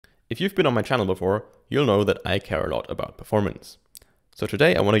If you've been on my channel before, you'll know that I care a lot about performance. So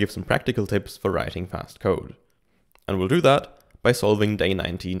today I want to give some practical tips for writing fast code. And we'll do that by solving day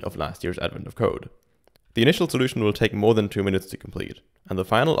 19 of last year's Advent of Code. The initial solution will take more than 2 minutes to complete, and the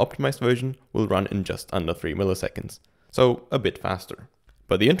final optimized version will run in just under 3 milliseconds, so a bit faster.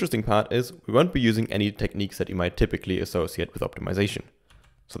 But the interesting part is we won't be using any techniques that you might typically associate with optimization.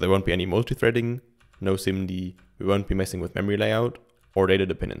 So there won't be any multi-threading, no SIMD, we won't be messing with memory layout or data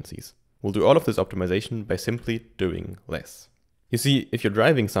dependencies. We'll do all of this optimization by simply doing less. You see, if you're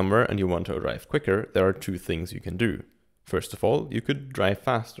driving somewhere and you want to arrive quicker, there are two things you can do. First of all, you could drive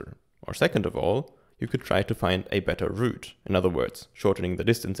faster. Or second of all, you could try to find a better route. In other words, shortening the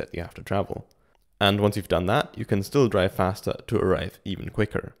distance that you have to travel. And once you've done that, you can still drive faster to arrive even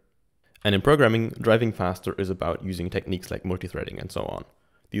quicker. And in programming, driving faster is about using techniques like multithreading and so on.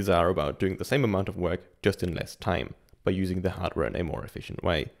 These are about doing the same amount of work just in less time, by using the hardware in a more efficient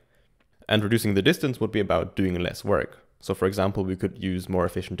way. And reducing the distance would be about doing less work. So for example, we could use more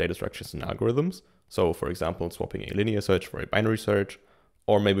efficient data structures and algorithms. So for example, swapping a linear search for a binary search,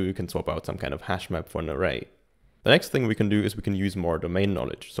 or maybe we can swap out some kind of hash map for an array. The next thing we can do is we can use more domain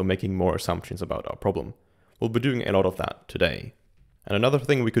knowledge, so making more assumptions about our problem. We'll be doing a lot of that today. And another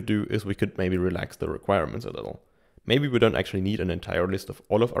thing we could do is we could maybe relax the requirements a little. Maybe we don't actually need an entire list of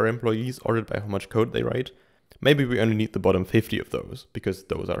all of our employees ordered by how much code they write. Maybe we only need the bottom 50 of those, because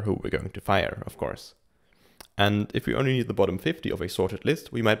those are who we're going to fire, of course. And if we only need the bottom 50 of a sorted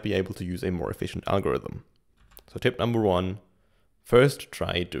list, we might be able to use a more efficient algorithm. So tip number 1, first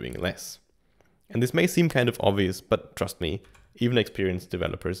try doing less. And this may seem kind of obvious, but trust me, even experienced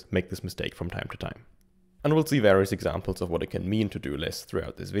developers make this mistake from time to time. And we'll see various examples of what it can mean to do less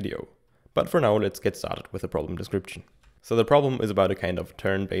throughout this video. But for now, let's get started with the problem description. So the problem is about a kind of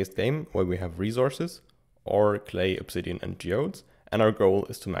turn-based game where we have resources, or clay, obsidian, and geodes, and our goal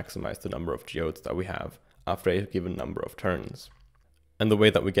is to maximize the number of geodes that we have after a given number of turns. And the way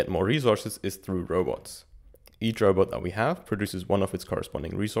that we get more resources is through robots. Each robot that we have produces one of its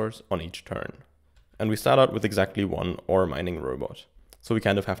corresponding resource on each turn. And we start out with exactly one ore mining robot, so we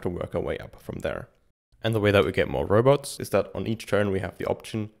kind of have to work our way up from there. And the way that we get more robots is that on each turn we have the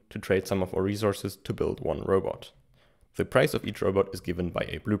option to trade some of our resources to build one robot. The price of each robot is given by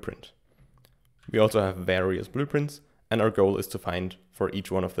a blueprint. We also have various blueprints, and our goal is to find, for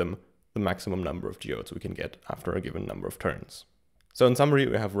each one of them, the maximum number of geodes we can get after a given number of turns. So in summary,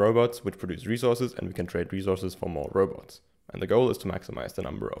 we have robots which produce resources, and we can trade resources for more robots. And the goal is to maximize the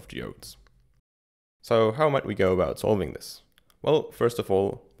number of geodes. So how might we go about solving this? Well, first of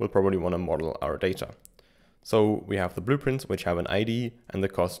all, we'll probably want to model our data. So we have the blueprints which have an ID and the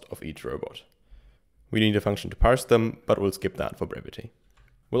cost of each robot. We need a function to parse them, but we'll skip that for brevity.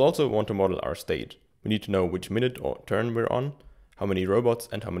 We'll also want to model our state. We need to know which minute or turn we're on, how many robots,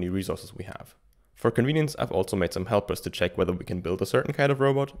 and how many resources we have. For convenience, I've also made some helpers to check whether we can build a certain kind of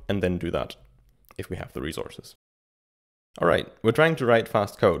robot, and then do that, if we have the resources. Alright, we're trying to write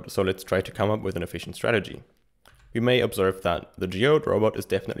fast code, so let's try to come up with an efficient strategy. We may observe that the geode robot is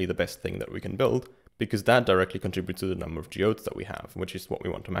definitely the best thing that we can build, because that directly contributes to the number of geodes that we have, which is what we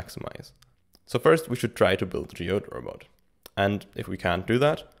want to maximize. So first, we should try to build a geode robot. And if we can't do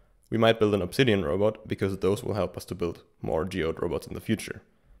that, we might build an obsidian robot, because those will help us to build more geode robots in the future.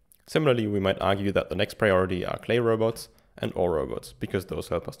 Similarly, we might argue that the next priority are clay robots and ore robots, because those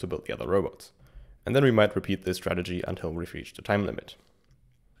help us to build the other robots. And then we might repeat this strategy until we've reached the time limit.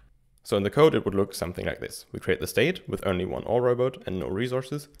 So in the code, it would look something like this. We create the state with only one ore robot and no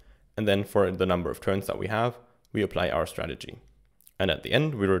resources, and then for the number of turns that we have, we apply our strategy. And at the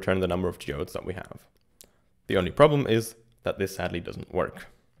end, we return the number of geodes that we have. The only problem is that this sadly doesn't work.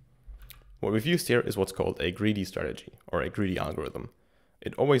 What we've used here is what's called a greedy strategy, or a greedy algorithm.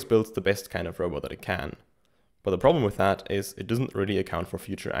 It always builds the best kind of robot that it can. But the problem with that is it doesn't really account for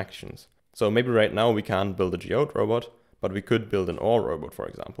future actions. So maybe right now we can't build a geode robot, but we could build an ore robot, for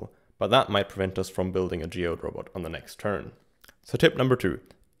example. But that might prevent us from building a geode robot on the next turn. So tip number 2,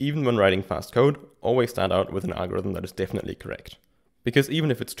 even when writing fast code, always start out with an algorithm that is definitely correct. Because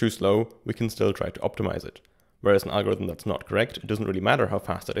even if it's too slow, we can still try to optimize it. Whereas an algorithm that's not correct, it doesn't really matter how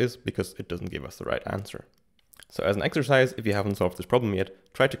fast it is, because it doesn't give us the right answer. So as an exercise, if you haven't solved this problem yet,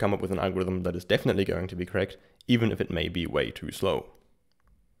 try to come up with an algorithm that is definitely going to be correct, even if it may be way too slow.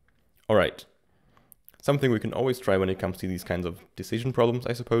 Alright. Something we can always try when it comes to these kinds of decision problems,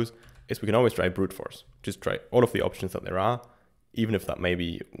 I suppose, is we can always try brute force. Just try all of the options that there are, even if that may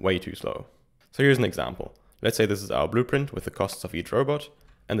be way too slow. So here's an example. Let's say this is our blueprint with the costs of each robot,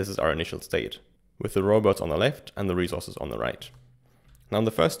 and this is our initial state, with the robots on the left and the resources on the right. Now in the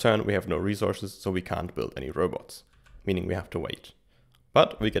first turn we have no resources, so we can't build any robots, meaning we have to wait.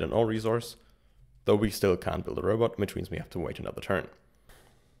 But we get an all resource, though we still can't build a robot, which means we have to wait another turn.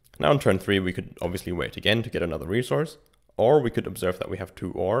 Now in turn 3, we could obviously wait again to get another resource, or we could observe that we have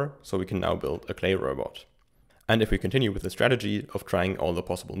 2 ore, so we can now build a clay robot. And if we continue with the strategy of trying all the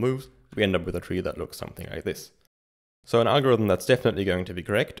possible moves, we end up with a tree that looks something like this. So an algorithm that's definitely going to be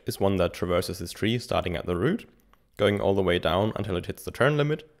correct is one that traverses this tree starting at the root, going all the way down until it hits the turn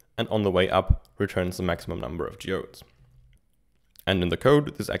limit, and on the way up returns the maximum number of geodes. And in the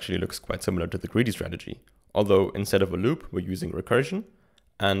code, this actually looks quite similar to the greedy strategy, although instead of a loop, we're using recursion,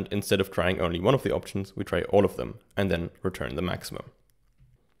 and instead of trying only one of the options, we try all of them, and then return the maximum.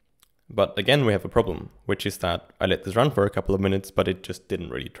 But again, we have a problem, which is that I let this run for a couple of minutes, but it just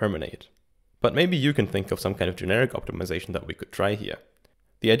didn't really terminate. But maybe you can think of some kind of generic optimization that we could try here.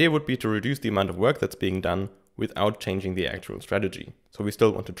 The idea would be to reduce the amount of work that's being done without changing the actual strategy, so we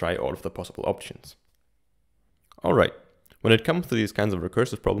still want to try all of the possible options. Alright, when it comes to these kinds of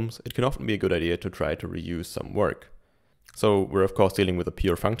recursive problems, it can often be a good idea to try to reuse some work. So we're of course dealing with a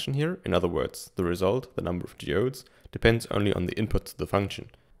pure function here, in other words, the result, the number of geodes, depends only on the inputs to the function.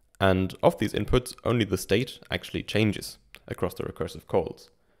 And of these inputs, only the state actually changes across the recursive calls.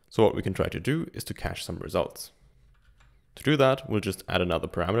 So what we can try to do is to cache some results. To do that, we'll just add another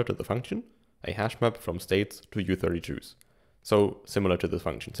parameter to the function, a hash map from states to U32s. So similar to the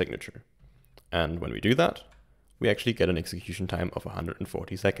function signature. And when we do that, we actually get an execution time of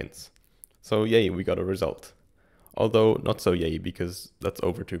 140 seconds. So yay, we got a result. Although not so yay because that's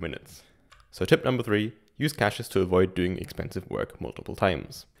over 2 minutes. So tip number 3, use caches to avoid doing expensive work multiple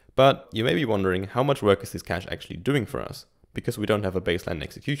times. But you may be wondering how much work is this cache actually doing for us, because we don't have a baseline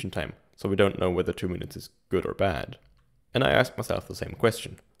execution time, so we don't know whether 2 minutes is good or bad. And I asked myself the same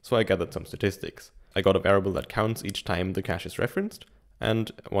question, so I gathered some statistics. I got a variable that counts each time the cache is referenced,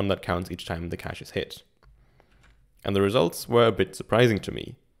 and one that counts each time the cache is hit. And the results were a bit surprising to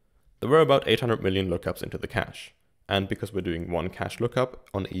me. There were about 800 million lookups into the cache, and because we're doing one cache lookup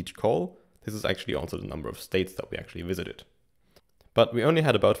on each call, this is actually also the number of states that we actually visited. But we only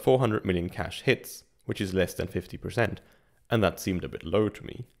had about 400 million cache hits, which is less than 50%, and that seemed a bit low to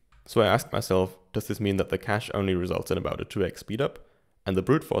me. So I asked myself, does this mean that the cache only results in about a 2x speedup, and the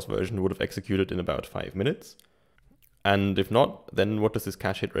brute force version would have executed in about 5 minutes? And if not, then what does this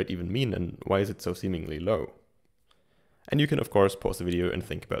cache hit rate even mean, and why is it so seemingly low? And you can of course pause the video and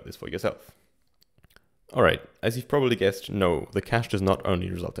think about this for yourself. Alright, as you've probably guessed, no, the cache does not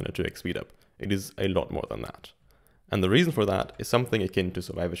only result in a 2x speedup, it is a lot more than that. And the reason for that is something akin to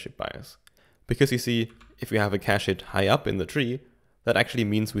survivorship bias. Because you see, if we have a cache hit high up in the tree, that actually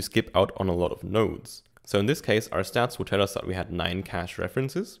means we skip out on a lot of nodes. So in this case, our stats would tell us that we had 9 cache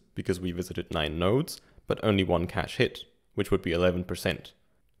references, because we visited 9 nodes, but only 1 cache hit, which would be 11%.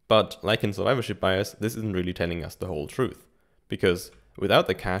 But like in survivorship bias, this isn't really telling us the whole truth, because without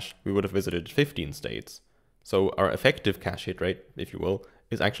the cache, we would have visited 15 states. So our effective cache hit rate, if you will,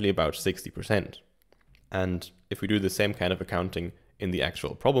 is actually about 60%. And if we do the same kind of accounting in the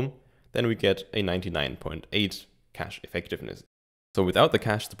actual problem, then we get a 99.8 cache effectiveness. So without the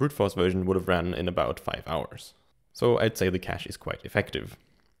cache, the brute force version would have ran in about 5 hours. So I'd say the cache is quite effective.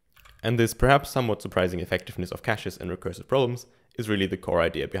 And this perhaps somewhat surprising effectiveness of caches in recursive problems is really the core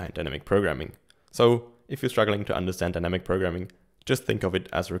idea behind dynamic programming. So if you're struggling to understand dynamic programming, just think of it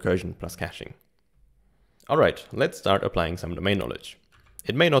as recursion plus caching. Alright, let's start applying some domain knowledge.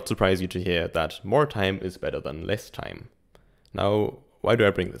 It may not surprise you to hear that more time is better than less time. Now, why do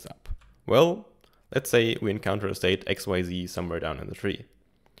I bring this up? Well, let's say we encounter a state XYZ somewhere down in the tree.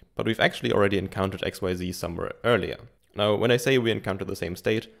 But we've actually already encountered XYZ somewhere earlier. Now, when I say we encounter the same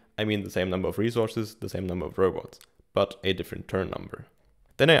state, I mean the same number of resources, the same number of robots, but a different turn number.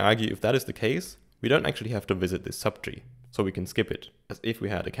 Then I argue if that is the case, we don't actually have to visit this subtree, so we can skip it, as if we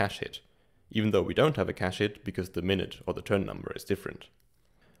had a cache hit, even though we don't have a cache hit because the minute or the turn number is different.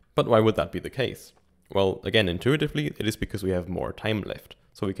 But why would that be the case? Well, again, intuitively, it is because we have more time left,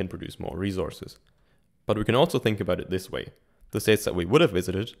 so we can produce more resources. But we can also think about it this way. The states that we would have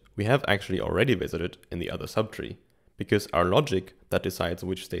visited, we have actually already visited in the other subtree, because our logic that decides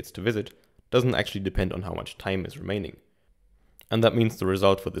which states to visit doesn't actually depend on how much time is remaining. And that means the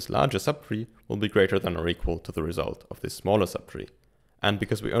result for this larger subtree will be greater than or equal to the result of this smaller subtree. And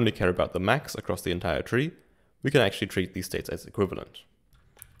because we only care about the max across the entire tree, we can actually treat these states as equivalent.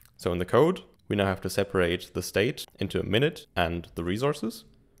 So in the code, we now have to separate the state into a minute and the resources.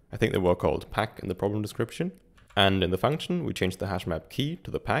 I think they were called pack in the problem description. And in the function, we change the hash map key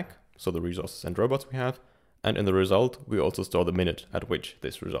to the pack, so the resources and robots we have. And in the result, we also store the minute at which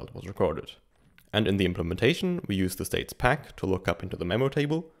this result was recorded. And in the implementation, we use the states pack to look up into the memo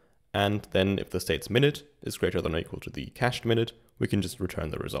table. and then if the state's minute is greater than or equal to the cached minute, we can just return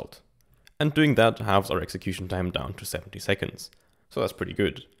the result. And doing that halves our execution time down to 70 seconds. So that's pretty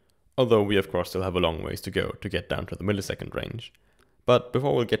good. Although we of course still have a long ways to go to get down to the millisecond range. But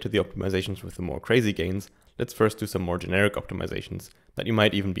before we'll get to the optimizations with the more crazy gains, let's first do some more generic optimizations that you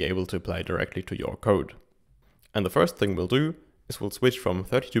might even be able to apply directly to your code. And the first thing we'll do is we'll switch from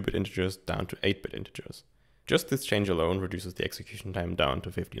 32-bit integers down to 8-bit integers. Just this change alone reduces the execution time down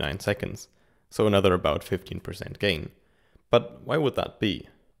to 59 seconds, so another about 15% gain. But why would that be?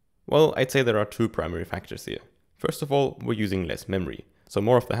 Well, I'd say there are two primary factors here. First of all, we're using less memory, so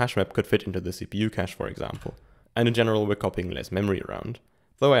more of the hash map could fit into the CPU cache, for example. And in general, we're copying less memory around,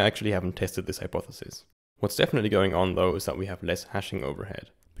 though I actually haven't tested this hypothesis. What's definitely going on though is that we have less hashing overhead,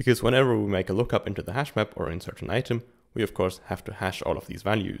 because whenever we make a lookup into the hash map or insert an item, we of course have to hash all of these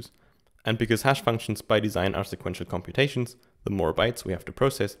values. And because hash functions by design are sequential computations, the more bytes we have to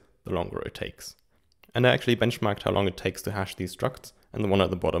process, the longer it takes. And I actually benchmarked how long it takes to hash these structs, and the one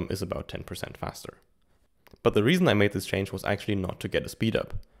at the bottom is about 10% faster. But the reason I made this change was actually not to get a speed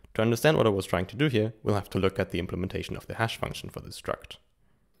up. To understand what I was trying to do here, we'll have to look at the implementation of the hash function for this struct.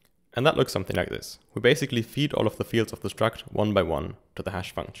 And that looks something like this. We basically feed all of the fields of the struct one by one to the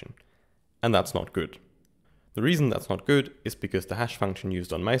hash function. And that's not good. The reason that's not good is because the hash function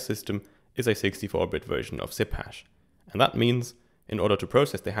used on my system is a 64-bit version of zip hash. And that means, in order to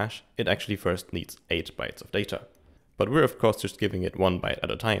process the hash, it actually first needs 8 bytes of data. But we're of course just giving it 1 byte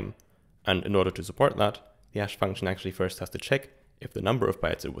at a time. And in order to support that, the hash function actually first has to check if the number of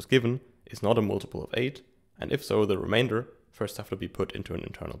bytes it was given is not a multiple of 8, and if so, the remainder first have to be put into an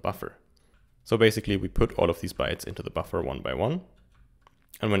internal buffer. So basically we put all of these bytes into the buffer one by one,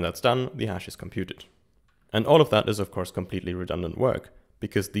 and when that's done, the hash is computed. And all of that is of course completely redundant work,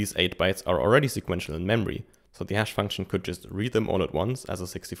 because these 8 bytes are already sequential in memory, so the hash function could just read them all at once as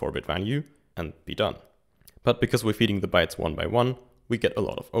a 64-bit value and be done. But because we're feeding the bytes one by one, we get a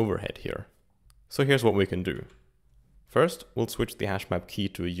lot of overhead here. So here's what we can do. First, we'll switch the hash map key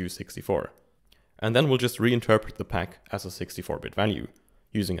to a U64, and then we'll just reinterpret the pack as a 64-bit value,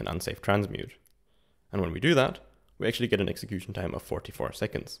 using an unsafe transmute. And when we do that, we actually get an execution time of 44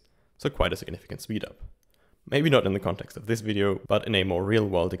 seconds, so quite a significant speed up. Maybe not in the context of this video, but in a more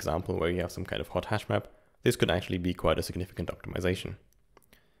real-world example where you have some kind of hot hash map, this could actually be quite a significant optimization.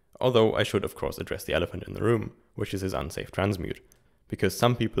 Although I should of course address the elephant in the room, which is his unsafe transmute, because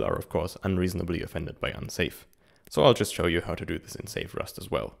some people are of course unreasonably offended by unsafe. So I'll just show you how to do this in safe Rust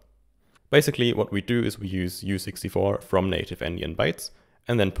as well. Basically what we do is we use U64 from native endian bytes,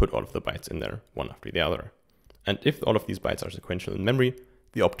 and then put all of the bytes in there, one after the other. And if all of these bytes are sequential in memory,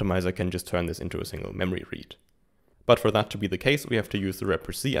 the optimizer can just turn this into a single memory read. But for that to be the case, we have to use the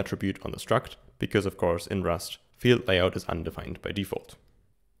reprec attribute on the struct, because of course in Rust, field layout is undefined by default.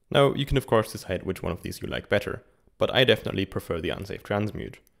 Now you can of course decide which one of these you like better, but I definitely prefer the unsafe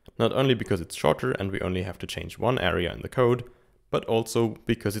transmute. Not only because it's shorter and we only have to change one area in the code, but also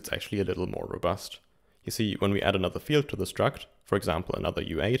because it's actually a little more robust. You see, when we add another field to the struct, for example another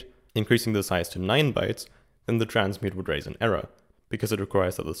U8, increasing the size to 9 bytes, then the transmute would raise an error, because it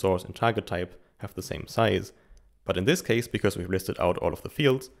requires that the source and target type have the same size. But in this case, because we've listed out all of the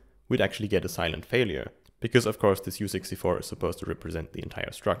fields, we'd actually get a silent failure, because of course this U64 is supposed to represent the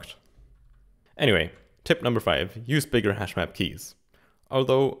entire struct. Anyway, tip number 5, use bigger hash map keys.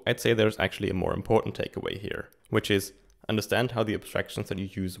 Although I'd say there's actually a more important takeaway here, which is understand how the abstractions that you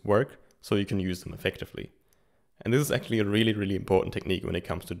use work so you can use them effectively. And this is actually a really important technique when it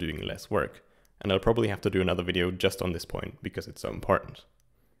comes to doing less work, and I'll probably have to do another video just on this point because it's so important.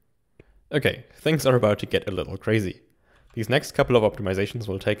 Okay, things are about to get a little crazy. These next couple of optimizations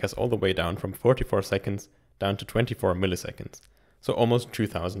will take us all the way down from 44 seconds down to 24 milliseconds, so almost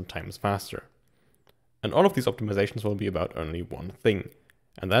 2000 times faster. And all of these optimizations will be about only one thing,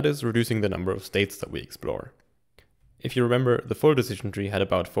 and that is reducing the number of states that we explore. If you remember, the full decision tree had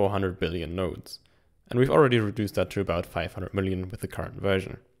about 400 billion nodes, and we've already reduced that to about 500 million with the current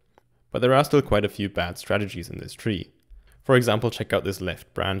version. But there are still quite a few bad strategies in this tree. For example, check out this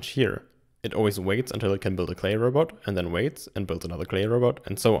left branch here. It always waits until it can build a clay robot, and then waits and builds another clay robot,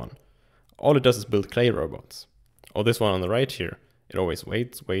 and so on. All it does is build clay robots. Or this one on the right here, it always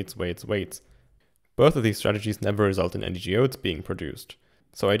waits. Both of these strategies never result in any geodes being produced.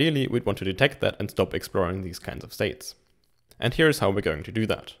 So ideally, we'd want to detect that and stop exploring these kinds of states. And here's how we're going to do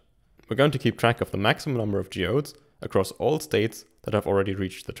that. We're going to keep track of the maximum number of geodes across all states that have already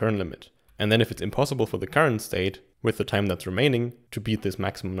reached the turn limit. And then if it's impossible for the current state, with the time that's remaining, to beat this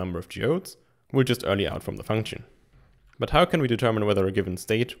maximum number of geodes, we'll just early out from the function. But how can we determine whether a given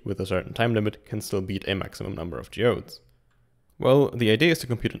state with a certain time limit can still beat a maximum number of geodes? Well, the idea is to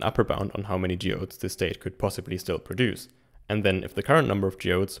compute an upper bound on how many geodes this state could possibly still produce, and then if the current number of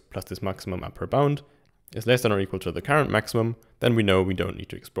geodes plus this maximum upper bound is less than or equal to the current maximum, then we know we don't need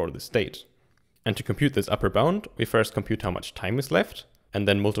to explore this state. And to compute this upper bound, we first compute how much time is left, and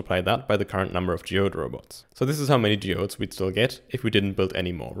then multiply that by the current number of geode robots. So this is how many geodes we'd still get if we didn't build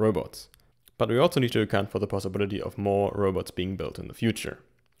any more robots. But we also need to account for the possibility of more robots being built in the future.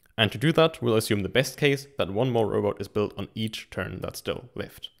 And to do that, we'll assume the best case that one more robot is built on each turn that's still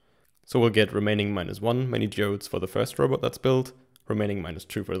left. So we'll get remaining -1 many geodes for the first robot that's built, remaining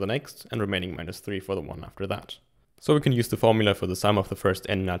 -2 for the next, and remaining -3 for the one after that. So we can use the formula for the sum of the first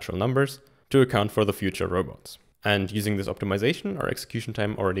n natural numbers to account for the future robots. And using this optimization, our execution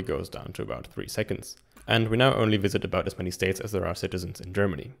time already goes down to about 3 seconds. And we now only visit about as many states as there are citizens in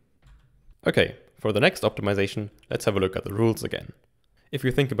Germany. Okay, for the next optimization, let's have a look at the rules again. If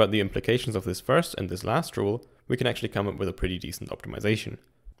you think about the implications of this first and this last rule, we can actually come up with a pretty decent optimization.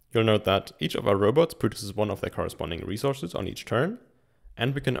 You'll note that each of our robots produces one of their corresponding resources on each turn,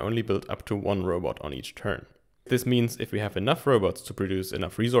 and we can only build up to one robot on each turn. This means if we have enough robots to produce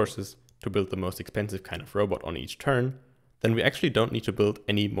enough resources to build the most expensive kind of robot on each turn, then we actually don't need to build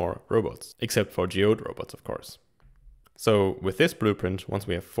any more robots, except for geode robots, of course. So with this blueprint, once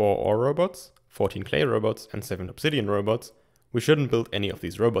we have 4 ore robots, 14 clay robots, and 7 obsidian robots, we shouldn't build any of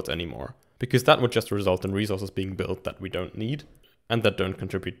these robots anymore, because that would just result in resources being built that we don't need, and that don't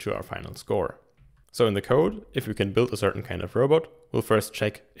contribute to our final score. So in the code, if we can build a certain kind of robot, we'll first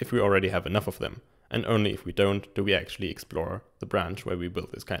check if we already have enough of them, and only if we don't do we actually explore the branch where we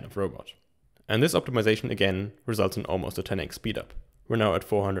build this kind of robot. And this optimization again results in almost a 10x speedup. We're now at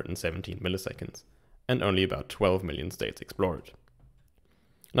 417 milliseconds, and only about 12 million states explored.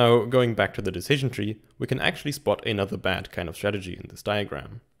 Now, going back to the decision tree, we can actually spot another bad kind of strategy in this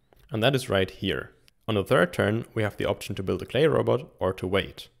diagram, and that is right here. On the third turn, we have the option to build a clay robot or to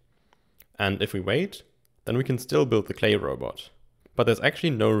wait. And if we wait, then we can still build the clay robot. But there's actually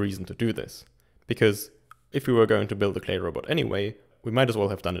no reason to do this, because if we were going to build a clay robot anyway, we might as well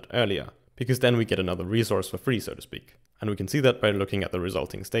have done it earlier, because then we get another resource for free, so to speak. And we can see that by looking at the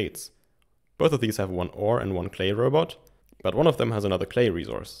resulting states. Both of these have one ore and one clay robot, but one of them has another clay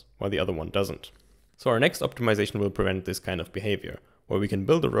resource, while the other one doesn't. So our next optimization will prevent this kind of behavior, where we can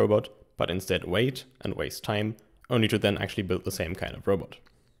build a robot, but instead wait and waste time, only to then actually build the same kind of robot.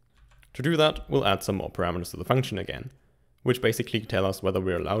 To do that, we'll add some more parameters to the function again, which basically tell us whether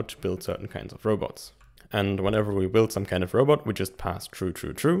we're allowed to build certain kinds of robots. And whenever we build some kind of robot, we just pass true,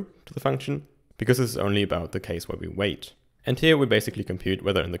 true, true to the function, because this is only about the case where we wait. And here we basically compute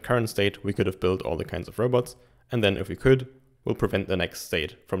whether in the current state we could have built all the kinds of robots, and then if we could, we'll prevent the next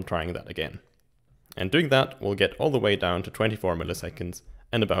state from trying that again. And doing that, we'll get all the way down to 24 milliseconds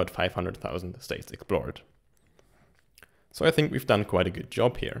and about 500,000 states explored. So I think we've done quite a good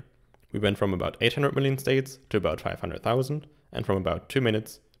job here. We went from about 800 million states to about 500,000, and from about 2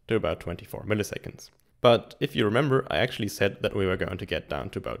 minutes to about 24 milliseconds. But if you remember, I actually said that we were going to get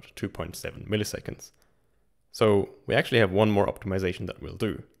down to about 2.7 milliseconds. So we actually have one more optimization that we'll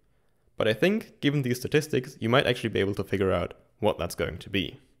do. But I think, given these statistics, you might actually be able to figure out what that's going to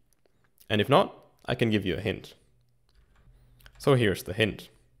be. And if not, I can give you a hint. So here's the hint.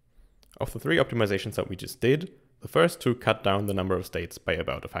 Of the 3 optimizations that we just did, the first 2 cut down the number of states by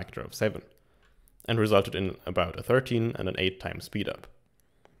about a factor of 7, and resulted in about a 13 and an 8 times speedup.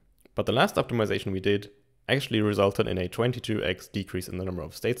 But the last optimization we did actually resulted in a 22x decrease in the number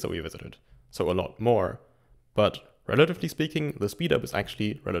of states that we visited, so a lot more, but relatively speaking, the speedup is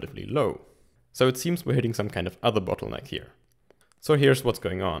actually relatively low. So it seems we're hitting some kind of other bottleneck here. So here's what's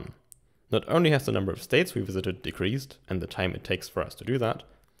going on. Not only has the number of states we visited decreased, and the time it takes for us to do that,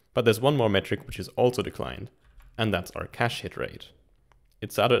 but there's one more metric which has also declined, and that's our cache hit rate.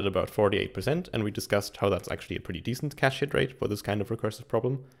 It started at about 48%, and we discussed how that's actually a pretty decent cache hit rate for this kind of recursive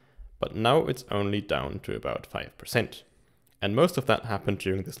problem, but now it's only down to about 5%. And most of that happened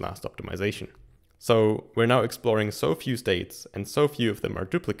during this last optimization. So we're now exploring so few states, and so few of them are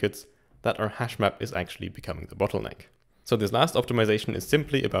duplicates, that our hash map is actually becoming the bottleneck. So this last optimization is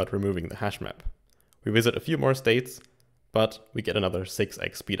simply about removing the hash map. We visit a few more states, but we get another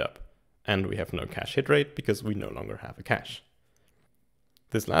 6x speedup, and we have no cache hit rate because we no longer have a cache.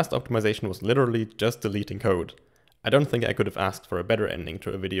 This last optimization was literally just deleting code. I don't think I could have asked for a better ending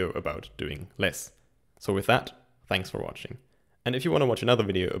to a video about doing less. So with that, thanks for watching. And if you want to watch another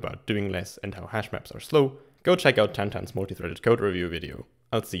video about doing less and how hash maps are slow, go check out Tantan's multi-threaded code review video.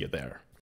 I'll see you there.